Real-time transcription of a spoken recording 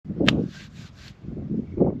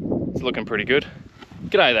It's looking pretty good.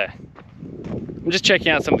 G'day there. I'm just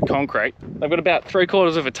checking out some of the concrete. They've got about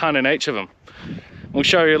 3/4 of a tonne in each of them. We'll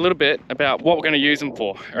show you a little bit about what we're going to use them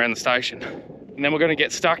for around the station. And then we're going to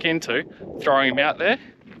get stuck into throwing them out there,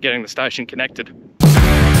 getting the station connected.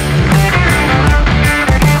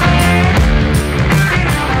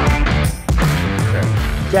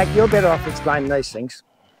 Jack, you're better off explaining these things.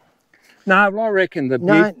 No, I reckon the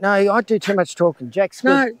No, I do too much talking. Jack's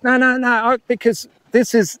good. No, because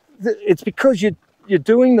it's because you're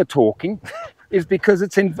doing the talking, is because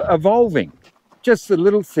it's evolving. Just the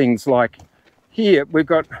little things like here, we've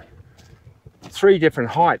got 3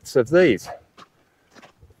 different heights of these.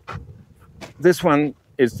 This one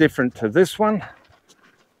is different to this one,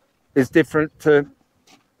 is different to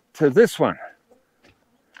this one.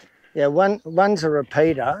 Yeah, one's a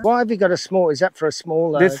repeater. Why have you got a small? Is that for a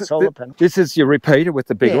small solar panel? This is your repeater with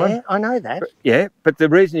the big one. Yeah, I know that. But the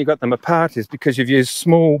reason you got them apart is because you've used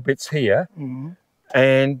small bits here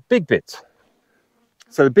and big bits.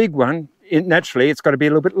 So the big one, naturally, it's got to be a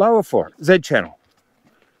little bit lower for it. Z channel.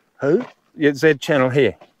 Who? Yeah, Z channel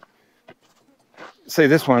here. See,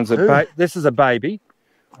 this one's this is a baby,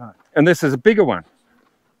 right, and this is a bigger one.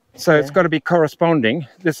 So it's got to be corresponding.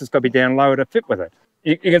 This has got to be down lower to fit with it.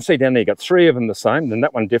 You can see down there, you've got 3 of them the same, then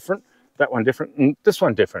that one different, and this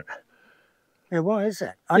one different. Yeah, why is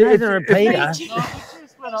that? I know the repeater.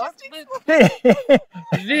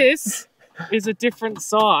 This is a different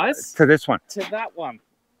size to this one. To that one.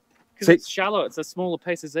 Because it's shallow, it's a smaller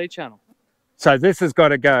piece of Z channel. So this has got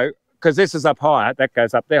to go, because this is up higher, that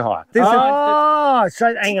goes up there higher.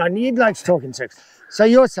 So hang on, you blokes talking sex. So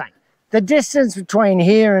you're saying the distance between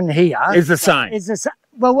here and here is the same.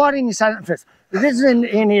 Well, why didn't you say that first? The distance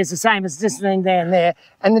in here is the same as the distance there and there,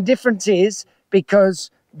 and the difference is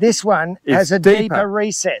because this one has a deeper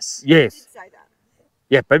recess. Yes. He did say that.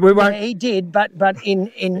 Yeah, but we won't. Yeah, he did, but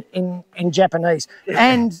in Japanese.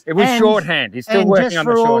 And it was shorthand. He's still working on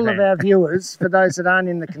the shorthand. And just for all of our viewers, for those that aren't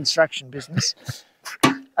in the construction business,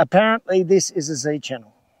 apparently this is a Z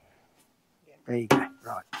channel. There you go.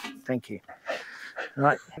 Right. Thank you.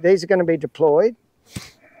 Right. These are going to be deployed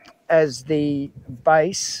as the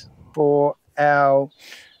base for our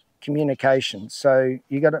communication. So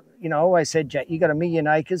you got to, I always said, Jack, you got 1 million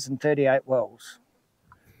acres and 38 wells.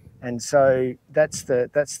 And so that's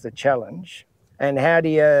the challenge. And how do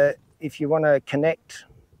you, if you want to connect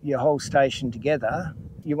your whole station together,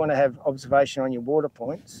 you want to have observation on your water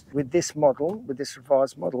points. With this model, with this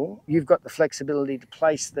revised model, you've got the flexibility to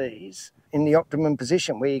place these in the optimum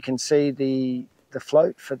position where you can see the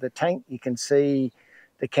float for the tank, you can see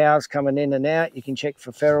the cows coming in and out, you can check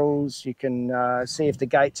for ferals, you can see if the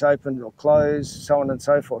gate's opened or closed, so on and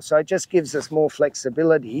so forth. So it just gives us more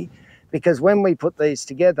flexibility, because when we put these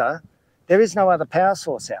together, there is no other power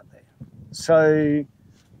source out there. So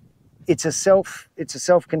it's a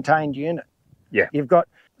self-contained unit. Yeah. You've got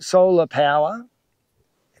solar power.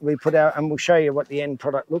 We put out, and we'll show you what the end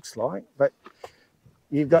product looks like, but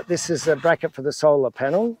you've got, this is a bracket for the solar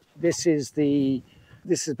panel. This is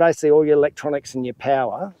basically all your electronics and your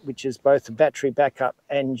power, which is both the battery backup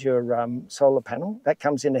and your solar panel. That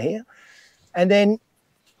comes into here. And then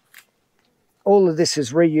all of this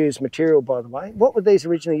is reused material, by the way. What were these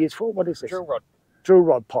originally used for? What is this? Drill rod. Drill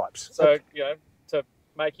rod pipes. So, to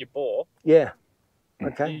make your bore. Yeah.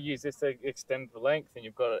 Okay. You use this to extend the length, and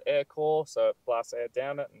you've got an air core, so it blasts air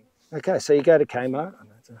down it. And... Okay, so you go to Kmart.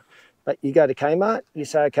 But you go to Kmart, you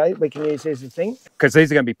say, okay, we can use these as a thing. Because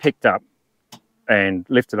these are going to be picked up and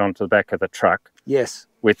lifted onto the back of the truck. Yes.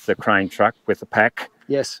 With the crane truck, with the pack.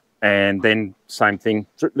 Yes. And then same thing,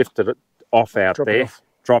 lifted it off out there,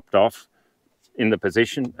 dropped off in the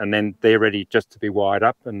position, and then they're ready just to be wired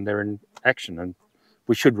up and they're in action. And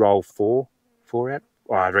we should roll four out.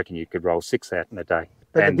 Well, I reckon you could roll 6 out in a day.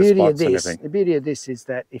 But the beauty of this is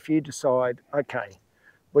that if you decide, okay,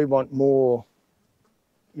 we want more,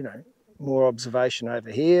 more observation over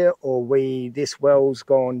here, or this well's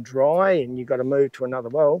gone dry and you've got to move to another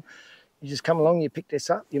well, you just come along, you pick this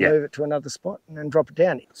up, you move it to another spot and then drop it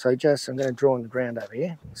down. So I'm going to draw on the ground over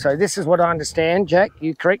here. So this is what I understand, Jack,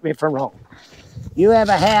 you correct me if I'm wrong. You have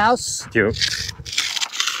a house. Sure.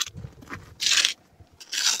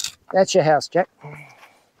 That's your house, Jack.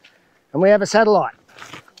 And we have a satellite.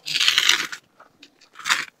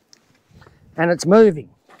 And it's moving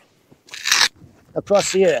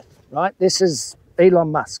across the earth, right? This is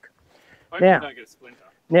Elon Musk. Hope you don't get a splinter.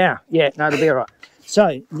 Now, it'll be all right.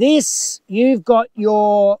 So this, you've got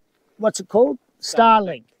your, what's it called?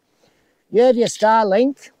 Starlink. You have your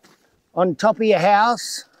Starlink on top of your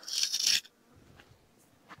house.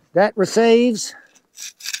 That receives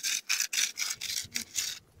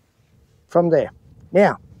from there.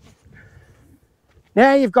 Now,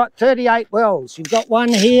 Now you've got 38 wells. You've got one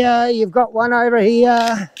here, you've got one over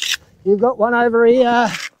here, you've got one over here,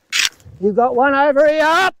 you've got one over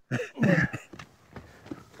here.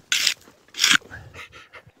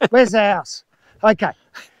 Where's the house? Okay,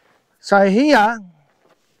 so here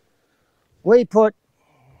we put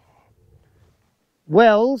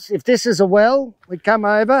wells. If this is a well, we come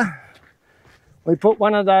over, we put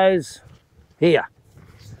one of those here.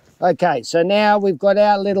 Okay, so now we've got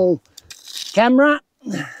our little camera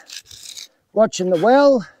watching the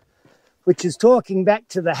well, which is talking back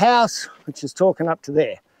to the house, which is talking up to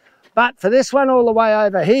there. But for this one all the way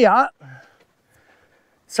over here,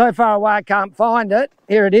 so far away I can't find it.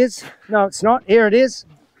 Here it is. No, it's not. Here it is.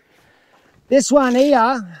 This one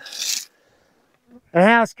here, the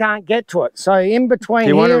house can't get to it. So in between Do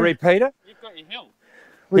you here, want a repeater? You've got your hill.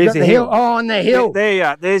 we've Here's got the the hill. hill. Oh, on the hill. There you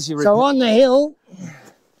are. There's your So repeater. on the hill,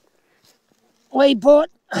 we put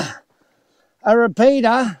a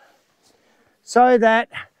repeater so that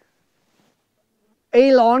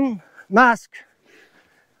Elon Musk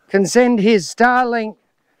can send his Starlink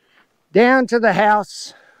down to the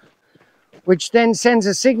house, which then sends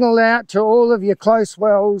a signal out to all of your close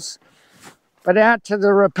wells, but out to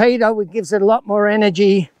the repeater, which gives it a lot more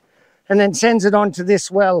energy, and then sends it onto this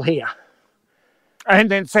well here. And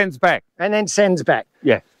then sends back. And then sends back.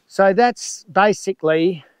 Yeah. So that's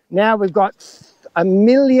basically, now we've got 1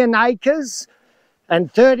 million acres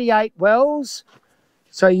and 38 wells.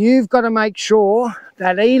 So you've got to make sure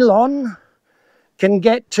that Elon can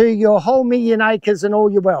get to your whole 1 million acres and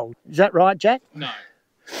all your wells. Is that right, Jack? No.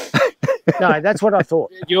 No, that's what I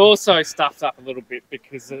thought. You also stuffed up a little bit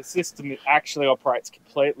because the system actually operates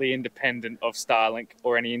completely independent of Starlink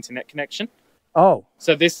or any internet connection. Oh,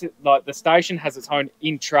 So this, like, the station has its own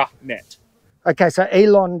intranet. okay, so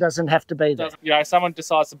Elon doesn't have to be there. You know, someone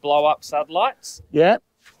decides to blow up satellites, Yeah,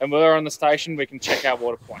 and we're on the station, we can check our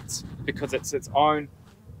water points because it's its own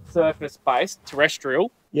surface-based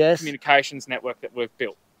terrestrial yes. communications network that we've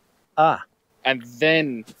built. Ah, And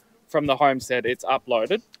then from the homestead, it's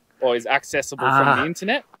uploaded or is accessible from the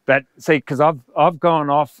internet. But see, because I've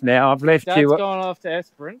gone off now. I've left Dad's you. gone off to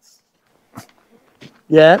Esperance,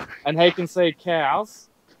 yeah. and he can see cows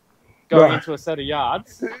going Right. into a set of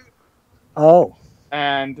yards, Oh,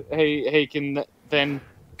 and he can then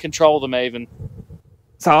control them even.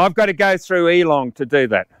 So I've got to go through Elon to do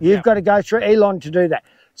that. you've Yeah. got to go through Elon to do that.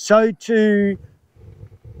 So to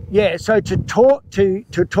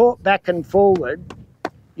talk back and forward,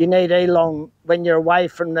 you need Elon when you're away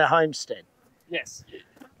from the homestead. Yes.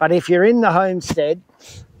 But if you're in the homestead,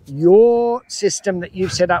 your system that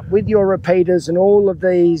you've set up with your repeaters and all of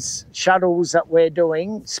these shuttles that we're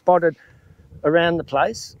doing spotted around the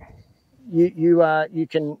place, you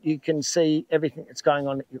can see everything that's going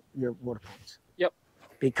on at your water points. Yep.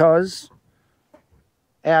 Because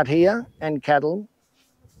out here and cattle,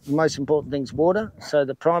 the most important thing's water. So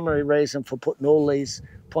the primary reason for putting all these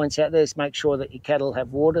points out there is make sure that your cattle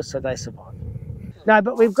have water so they survive. No,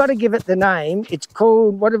 but we've got to give it the name. It's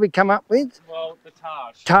called, what did we come up with? Well, the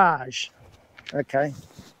Taj. Taj. Okay.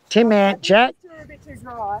 Tim Ant, Jack. They're a bit too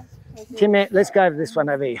dry. Tim Ant, let's go over this one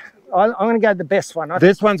over here. I'm going to go the best one.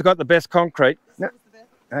 This one's got the best concrete.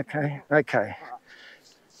 Okay, okay.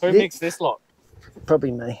 Who mixed this lot?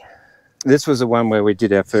 Probably me. This was the one where we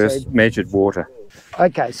did our first measured water.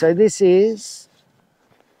 Okay, so this is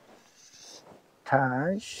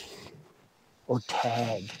Taj or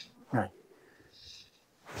Tag. No.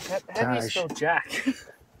 How do you Taj. spell Jack?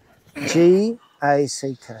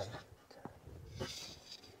 G-A-C-K.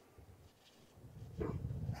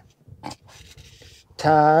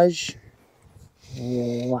 Taj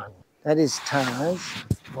 1. That is Taj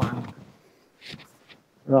 1.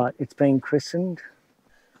 Right, it's been christened.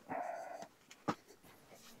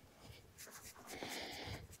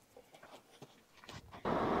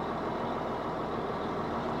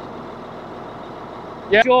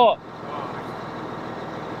 Yeah. Sure.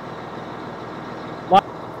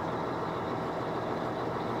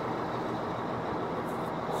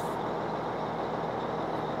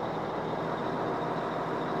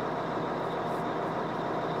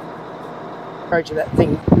 Approach of that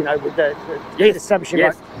thing, you know, with the establishing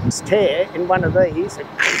yes. like this tear in one of these,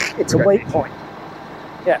 it's a weak point.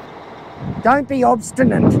 Yeah. Don't be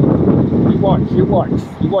obstinate. You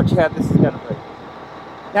watch how this is going to be.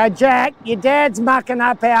 Now, Jack, your dad's mucking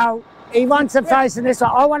up he wants it facing this way.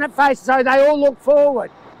 I want it facing so they all look forward.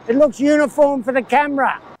 It looks uniform for the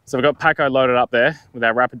camera. So we've got Paco loaded up there with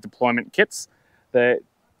our rapid deployment kits. The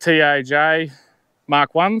TAJ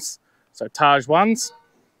Mark 1s, so Taj 1s,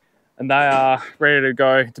 and they are ready to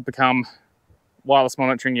go to become wireless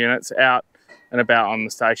monitoring units out and about on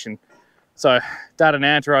the station. So Dad and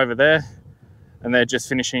Ant are over there, and they're just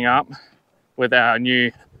finishing up with our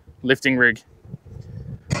new lifting rig,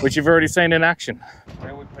 which you've already seen in action.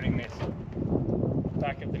 Where are we putting this?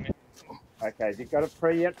 Back of the middle. Okay, have you got it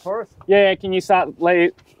free yet for us? Yeah, can you start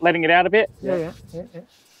letting it out a bit? Yeah.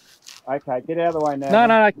 Okay, get out of the way now.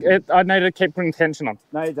 No, I need to keep putting tension on.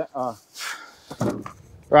 No, you don't. Oh,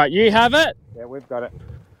 Right, you have it. yeah, we've got it.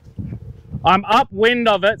 I'm upwind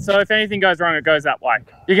of it, so if anything goes wrong, it goes that way.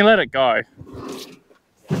 You can let it go.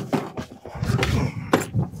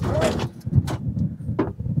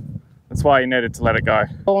 That's why you needed to let it go.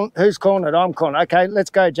 Who's calling it? I'm calling it. Okay, let's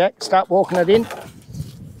go, Jack. Start walking it in.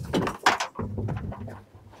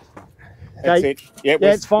 That's it. Yeah,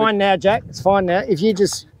 it's fine now, Jack. It's fine now. If you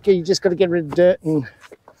just got to get rid of dirt and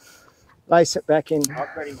lace it back in.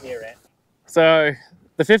 I've got him here, Ant. So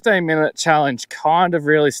the 15-minute challenge kind of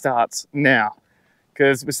really starts now,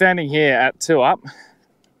 because we're standing here at 2 up and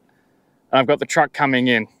I've got the truck coming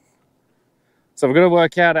in. So we've got to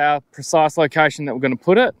work out our precise location that we're going to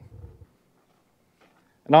put it.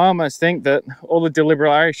 And I almost think that all the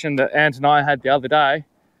deliberation that Ant and I had the other day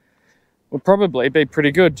would probably be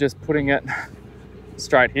pretty good just putting it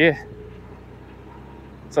straight here.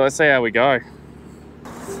 So let's see how we go.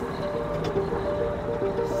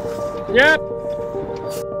 Yep.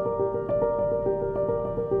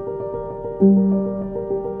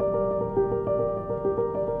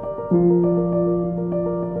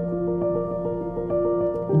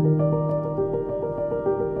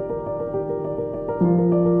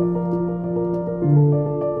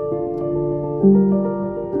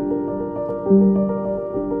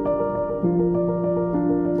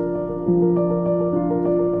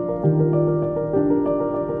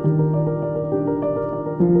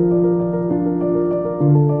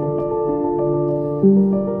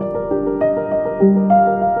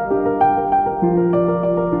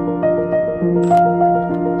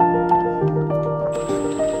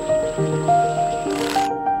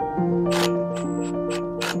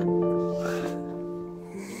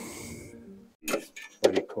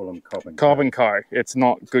 What do you call them? Cob and Co. It's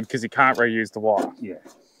not good because you can't reuse the wire. Yeah.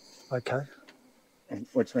 Okay. And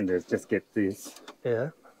what you want to do is just get this. Yeah.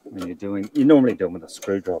 When you're doing, you normally do them with a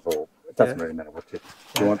screwdriver, or it doesn't really matter what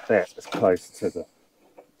you want that as close to the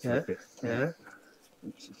bit. Yeah.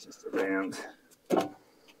 Which is just around.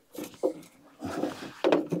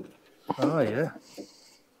 Oh yeah.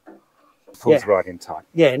 Pulls right in tight.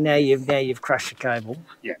 Yeah. Now you've crushed the cable.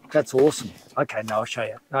 Yeah. That's awesome. Okay. Now I'll show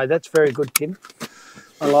you. No, that's very good, Tim.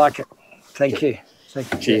 I like it. Thank you.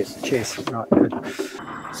 Thank you. Cheers. Cheers. Right. Good.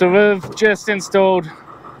 So we've just installed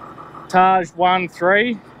Taj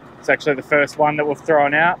 1.3. It's actually the first one that we've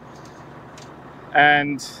thrown out.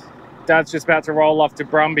 And Dad's just about to roll off to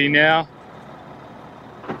Brumby now,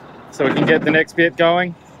 so we can get the next bit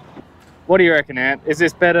going. What do you reckon, Ant? Is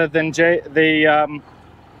this better than the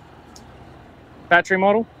battery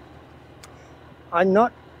model? I'm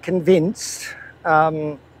not convinced.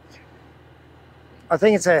 I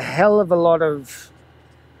think it's a hell of a lot of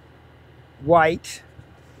weight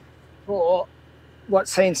for what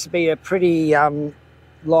seems to be a pretty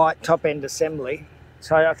light top-end assembly.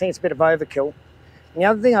 So I think it's a bit of overkill. And the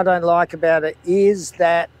other thing I don't like about it is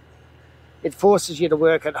that it forces you to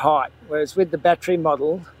work at height, whereas with the battery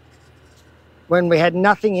model, when we had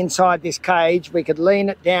nothing inside this cage, we could lean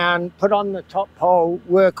it down, put on the top pole,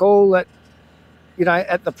 work all at,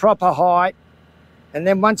 at the proper height, and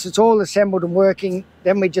then once it's all assembled and working,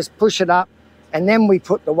 then we just push it up and then we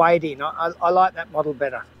put the weight in. I like that model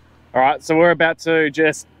better. All right, so we're about to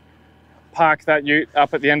just park that ute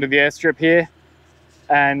up at the end of the airstrip here,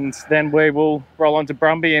 and then we will roll onto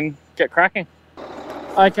Brumby and get cracking.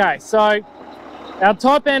 Okay, so our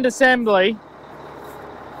top end assembly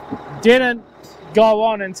didn't go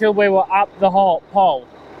on until we were up the whole pole.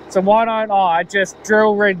 So why don't I just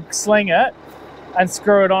drill rig sling it and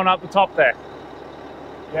screw it on up the top there?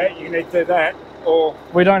 Yeah, you need to do that, or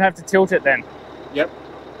We don't have to tilt it then. yep.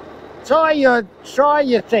 Try your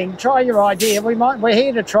thing, try your idea. We're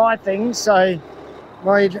here to try things, so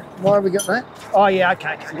why have we got that? Oh yeah,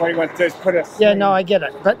 okay. What you want to do is put a Yeah, no, I get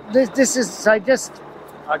it. But this is, so just,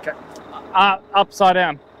 okay. Upside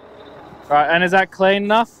down. Right, and is that clean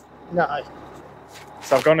enough? No.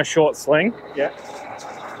 So I've gone a short sling. Yeah.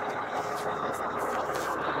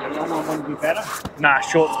 The long one wouldn't be better. Nah,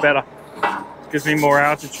 short's better. Gives me more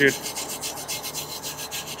altitude.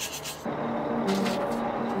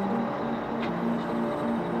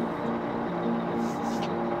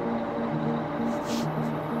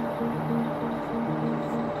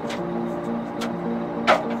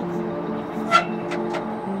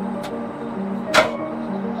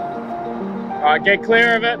 All right, get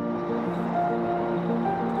clear of it.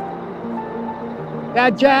 Now,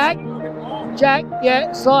 Jack,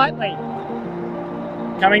 yeah, slightly.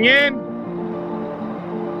 Coming in.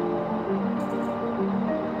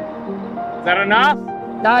 Is that enough?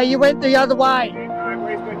 No, you went the other way.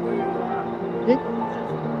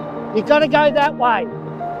 You got to go that way.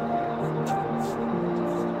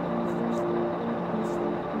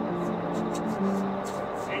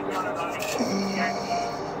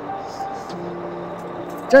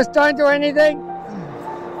 Just don't do anything.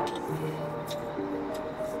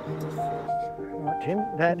 Right, Tim,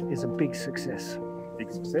 that is a big success. Big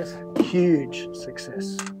success. Huge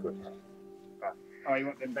success. Good. Right. Oh, you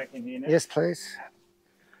want them back in here now? Yes, please.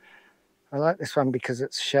 I like this one because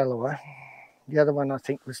it's shallower. The other one I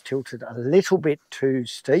think was tilted a little bit too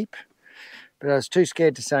steep, but I was too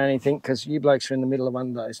scared to say anything because you blokes are in the middle of one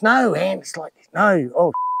of those. No, Anne, it's like, no,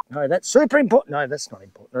 oh, no, that's super important. No, that's not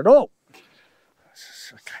important at all.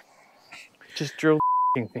 Okay. Just drill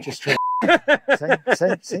thing. Just drill.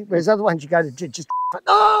 see. Whereas other ones you go to just,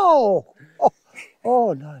 no!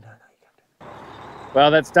 Oh, no.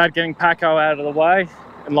 Well, that's Dad getting Paco out of the way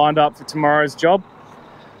and lined up for tomorrow's job.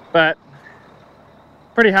 But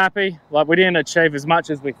pretty happy. Like, we didn't achieve as much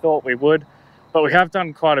as we thought we would, but we have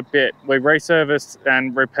done quite a bit. We resurfaced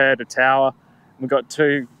and repaired a tower. We got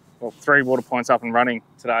 3 water points up and running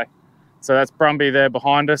today. So that's Brumby there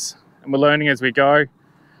behind us, and we're learning as we go,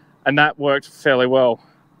 and that worked fairly well.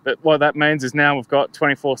 But what that means is now we've got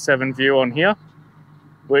 24/7 view on here,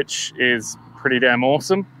 which is pretty damn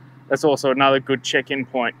awesome. That's also another good check-in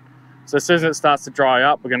point. So as soon as it starts to dry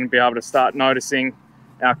up, we're going to be able to start noticing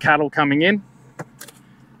our cattle coming in.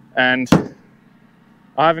 And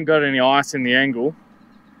I haven't got any ice in the angle,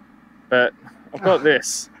 but I've got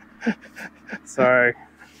this. So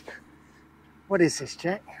What is this,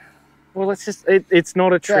 Jack? well, it's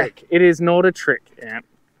not a trick. Jack. It is not a trick, Ant.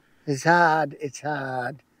 It's hard.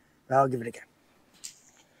 But I'll give it a go.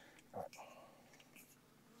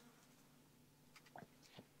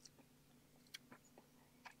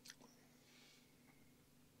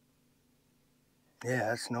 Yeah,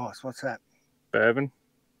 that's nice. What's that? Bourbon,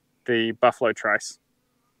 the Buffalo Trace.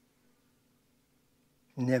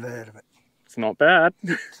 Never heard of it. It's not bad,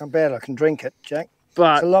 It's not bad. I can drink it, Jack. It's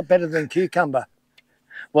but a lot better than cucumber.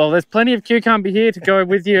 well, there's plenty of cucumber here to go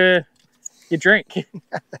with your drink.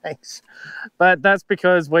 Thanks. But that's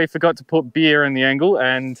because we forgot to put beer in the angle,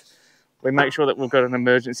 and we make sure that we've got an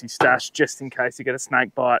emergency stash just in case you get a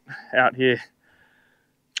snake bite out here.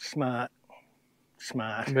 Smart.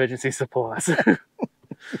 Emergency supplies.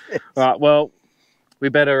 Yes. Right, well, we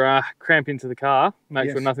better cramp into the car,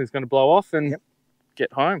 make sure nothing's going to blow off, and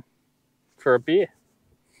get home for a beer.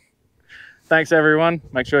 Thanks, everyone.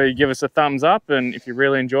 Make sure you give us a thumbs up, and if you're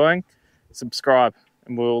really enjoying, subscribe,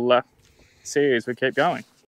 and we'll see you as we keep going.